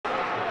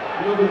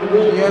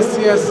Yes,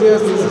 yes,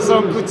 yes. This is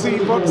Uncle T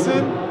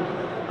Boxing,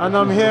 and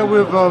I'm here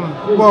with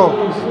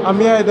I'm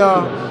here at the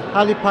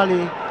Hali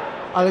Pali,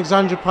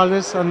 Alexandra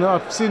Palace, and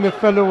I've seen a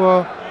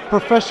fellow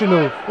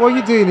professional. What are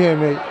you doing here,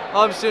 mate?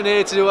 I'm still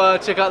here to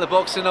check out the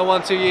boxing I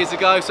won 2 years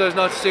ago, so it's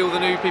nice to see all the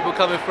new people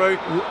coming through.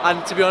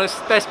 And to be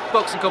honest, best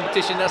boxing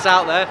competition that's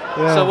out there,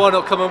 so why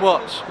not come and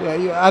watch?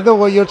 Yeah, I know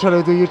what you're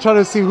trying to do. You're trying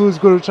to see who's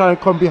going to try and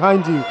come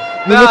behind you.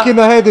 You're looking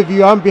ahead of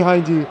you, I'm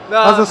behind you.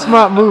 That's a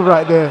smart move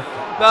right there.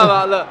 No,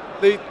 man, look,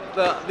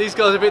 these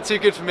guys are a bit too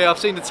good for me. I've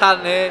seen the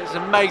talent here. It's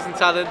amazing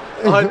talent.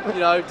 I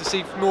hope to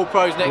see more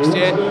pros next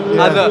year.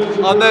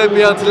 And I'll never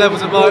be on to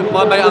levels of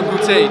my mate Uncle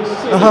T.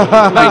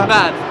 Mate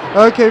man.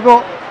 Okay,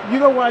 well, you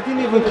know what? I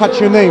didn't even catch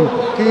your name.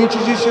 Can you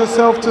introduce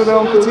yourself to the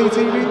Uncle T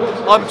TV?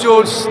 I'm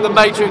George the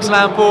Matrix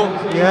Lamport.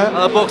 Yeah.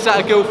 I box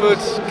out of Guildford.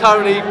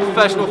 Currently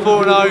professional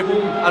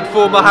 4-0 and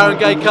former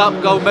Harringay Cup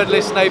gold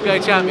medalist and APA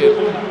champion.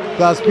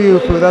 That's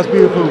beautiful. That's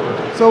beautiful.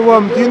 So,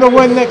 do you know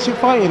when next you're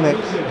fighting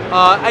next?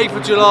 8th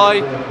of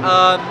July,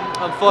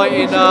 I'm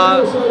fighting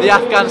the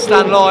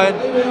Afghanistan Lion.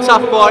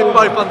 Tough fight,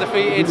 both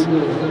undefeated.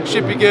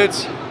 Should be good.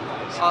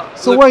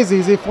 So what is he?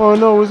 Is he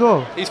 4-0 as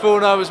well? He's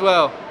 4-0 as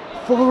well.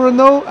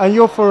 4-0 and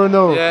you're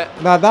 4-0. Yeah.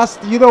 Now that's,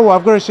 you know what,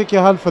 I've got to shake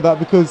your hand for that,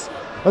 because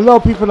a lot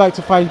of people like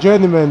to find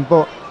journeymen,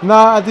 but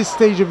now at this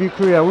stage of your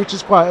career, which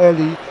is quite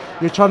early,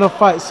 you're trying to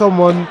fight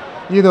someone,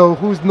 you know,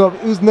 who's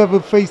never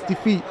faced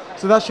defeat.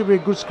 So that should be a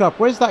good scrap.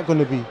 Where's that going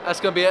to be?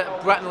 That's going to be at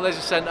Bracknell Leisure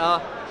Centre.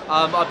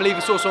 I believe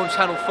it's also on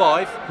Channel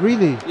 5.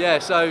 Really? Yeah,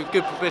 so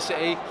good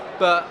publicity.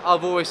 But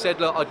I've always said,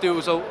 look, I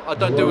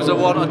don't do as I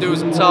want, I do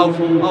as I'm told.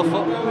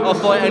 I'll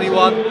fight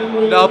anyone.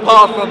 No,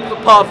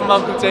 apart from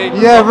Uncle T.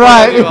 Yeah,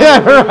 right. Yeah,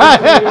 right.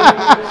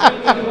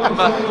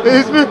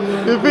 It's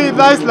been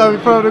nice now in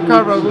front of the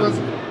camera, because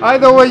I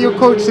know when your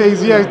coach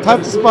says, yeah, time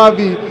to spar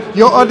me,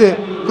 you're on it.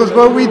 Because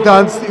when we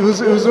danced, it was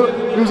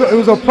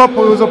a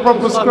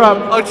proper scrap.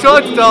 I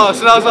tried to dance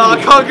and I was like,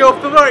 I can't get off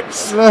the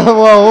ropes.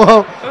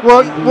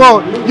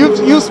 well,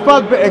 you've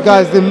sparred better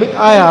guys than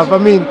I have. I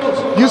mean,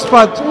 you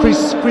sparred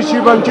Chris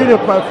Eubank Jr.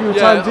 quite a few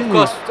times, didn't you?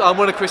 Yeah, of course, I'm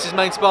one of Chris's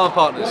main sparring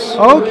partners.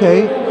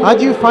 Okay, how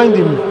do you find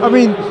him? I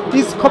mean,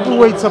 he's a couple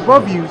weights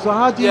above you, so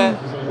how do you... Yeah,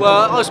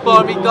 well, I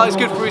spar him, it's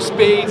good for his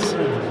speed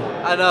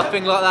and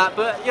thing like that,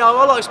 but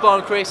I like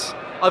sparring Chris.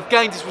 I've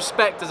gained his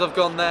respect as I've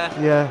gone there.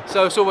 Yeah.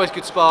 So it's always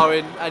good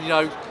sparring, and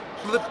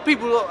the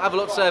people have a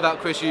lot to say about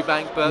Chris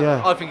Eubank, but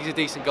I think he's a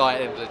decent guy at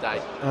the end of the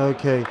day.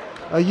 Okay.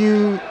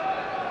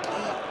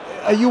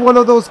 Are you one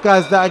of those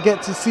guys that I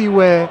get to see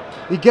where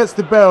he gets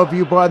the better of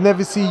you, but I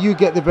never see you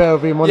get the better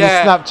of him on the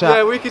Snapchat?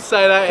 Yeah, we could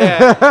say that.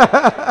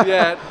 Yeah.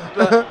 Yeah.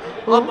 But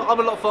I'm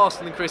a lot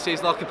faster than Chris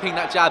is, and I can ping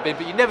that jab in,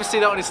 but you never see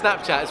that on his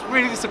Snapchat. It's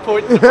really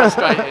disappointing and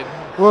frustrating.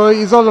 Well,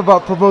 it's all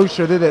about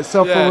promotion, isn't it?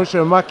 Self-promotion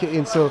and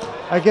marketing. So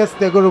I guess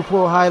they're going to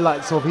put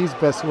highlights of his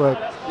best work.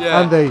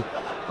 Yeah. And they.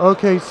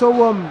 Okay, so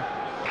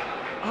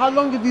how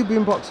long have you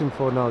been boxing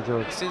for now,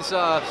 George? Since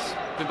I've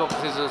been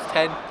boxing since I was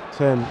 10.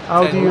 10.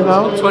 How old are you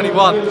now? I'm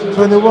 21.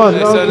 21.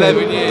 Yeah, so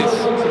 11 years.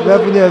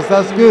 11 years.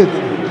 That's good.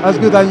 That's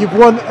good. And you've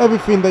won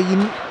everything that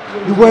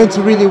you weren't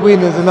to really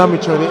win as an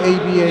amateur, the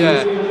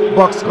ABA,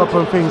 Box Cup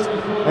and things.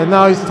 And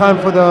now it's time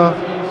for the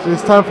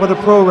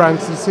pro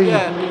ranks to see.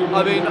 Yeah.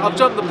 I mean, I've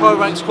jumped the pro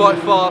ranks quite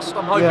fast.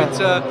 I'm hoping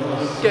to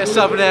get a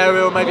Southern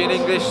area or maybe an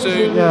English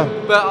soon. Yeah.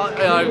 But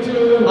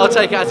I'll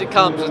take it as it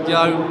comes.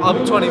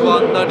 I'm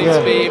 21. No need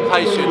to be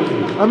impatient.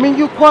 I mean,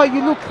 you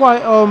look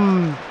quite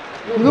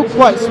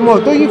small.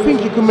 Don't you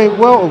think you can make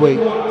welterweight?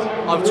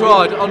 I've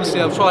tried.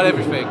 Honestly, I've tried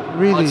everything.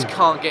 Really? I just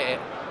can't get it.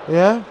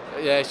 Yeah.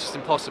 Yeah, it's just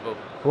impossible.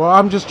 Well,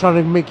 I'm just trying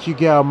to make you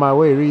get out of my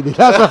way, really.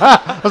 That's what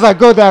I was like,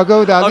 go down,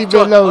 leave me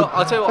alone.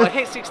 I'll tell you what, I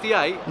hit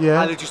 68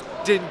 and it just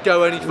didn't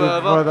go any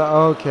further.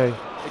 Okay.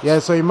 Yeah,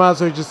 so you might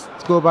as well just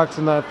go back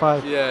to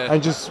 95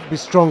 and just be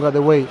strong at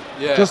the weight.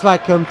 Yeah. Just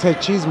like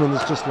Ted Cheeseman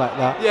is just like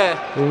that. Yeah.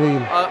 I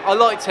mean, I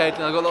like Ted,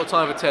 and I've got a lot of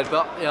time for Ted,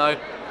 but I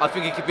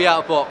think he could be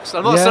outboxed.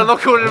 I'm not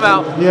calling him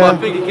out, but I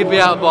think he could be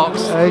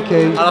outboxed.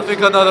 Okay. And I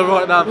think I know the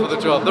right man for the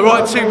job. The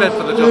right two men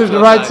for the job. The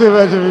right two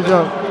men for the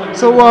job.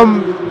 So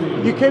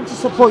you came to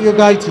support your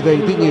guy today,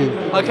 didn't you?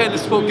 I came to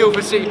support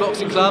Guildford City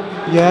Boxing Club.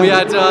 Yeah. We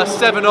had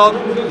 7 on.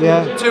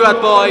 Yeah. 2 had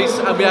buys,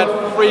 and we had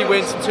 3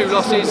 wins and 2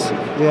 losses.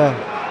 Yeah.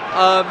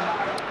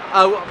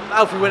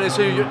 Alfie Winters,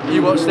 who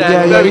you watched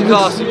there, very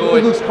classy boy.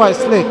 He looks quite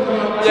slick.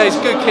 Yeah, he's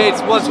a good kid.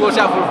 One to watch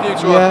out for the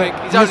future, I think.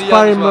 He's only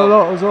young as well. A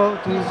lot as well.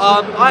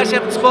 I actually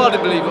haven't sparred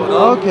him, believe it or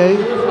not. Okay.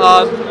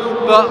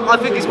 But I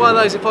think it's one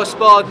of those, if I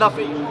sparred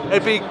nothing,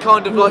 it'd be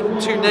kind of like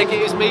 2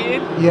 negatives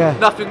meeting. Yeah.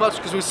 Nothing much,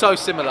 because we're so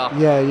similar.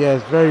 Yeah,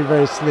 it's very,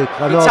 very slick.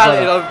 I know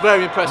talented, I was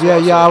very impressed.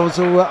 I was.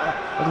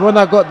 When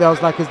I got there, I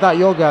was like, "Is that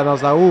your guy?" And I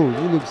was like, "Oh,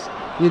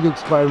 he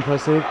looks quite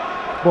impressive."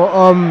 But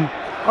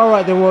all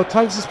right then. Well,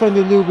 thanks for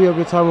spending a little bit of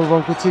your time with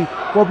Uncle T.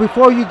 Well,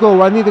 before you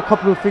go, I need a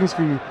couple of things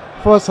for you.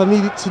 First, I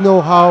needed to know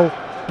how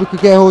we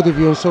could get hold of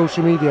you on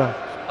social media.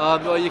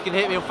 Well, you can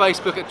hit me on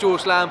Facebook at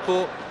George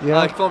Lamport. You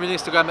can find me on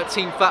Instagram at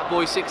Team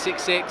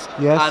Fatboy666.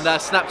 Yes. And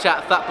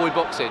Snapchat Fatboy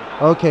Boxing.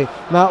 Okay.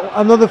 Now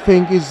another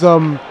thing is,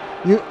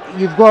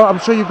 you've got. I'm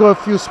sure you got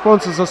a few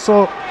sponsors. I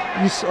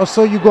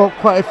saw you got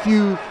quite a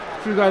few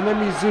guys. Let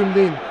me zoom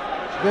in.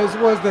 There's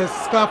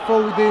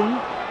scaffolding,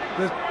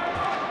 there's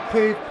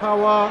Pave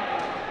Power,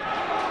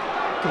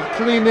 the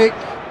clinic,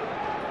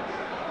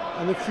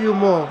 and a few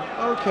more.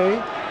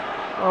 Okay,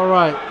 all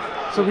right.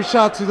 So we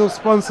shout to those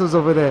sponsors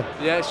over there.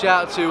 Yeah,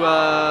 shout out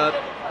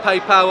to Pay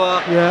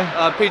Power,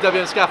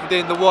 PWM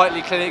Scaffolding, the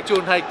Whiteley Clinic,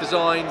 Jordan Hague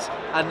Designs,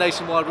 and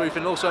Nationwide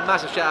Roofing. And also a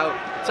massive shout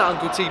out to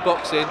Uncle T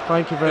Boxing.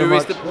 Thank you very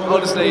much.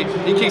 Honestly,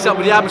 he keeps up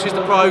with the amateurs,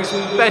 the pros,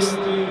 best.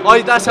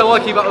 That's how I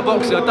keep up with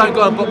boxing. I don't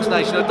go on Box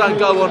Nation. I don't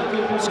go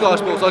on Sky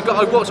Sports.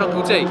 I watch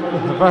Uncle T.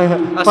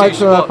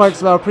 Thanks a lot.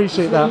 I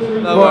appreciate that.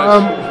 No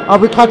worries. I'll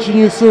be catching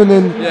you soon,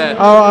 and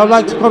I'd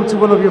like to come to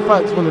one of your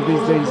fights one of these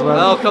days, man.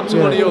 I'll come to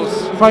one of yours.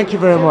 Thank you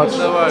very much.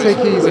 No worries. Take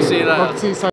it easy. We'll see you later.